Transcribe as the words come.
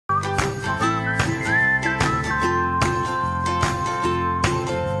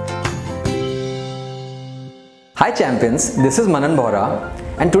Hi champions, this is Manan Bohra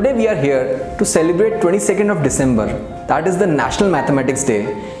and today we are here to celebrate 22nd of December, that is the National Mathematics Day,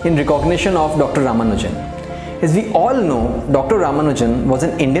 in recognition of Dr. Ramanujan. As we all know, Dr. Ramanujan was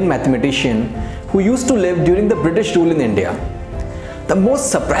an Indian mathematician who used to live during the British rule in India. The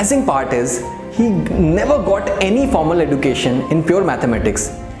most surprising part is he never got any formal education in pure mathematics,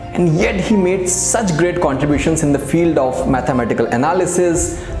 and yet he made such great contributions in the field of mathematical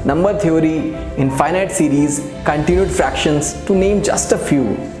analysis, number theory, infinite series, continued fractions, to name just a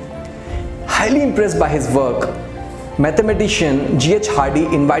few. Highly impressed by his work, mathematician G.H. Hardy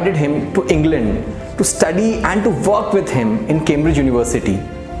invited him to England to study and to work with him in Cambridge University.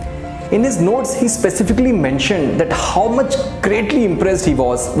 In his notes, he specifically mentioned that how much greatly impressed he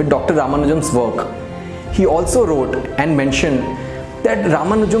was with Dr. Ramanujan's work. He also wrote and mentioned that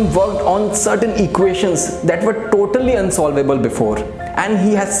Ramanujan worked on certain equations that were totally unsolvable before, and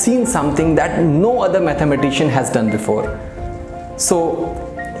he has seen something that no other mathematician has done before.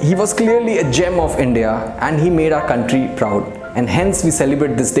 So he was clearly a gem of India and he made our country proud, and hence we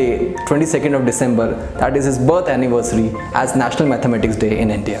celebrate this day, 22nd of December, that is his birth anniversary, as National Mathematics Day in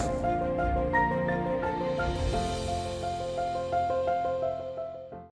India.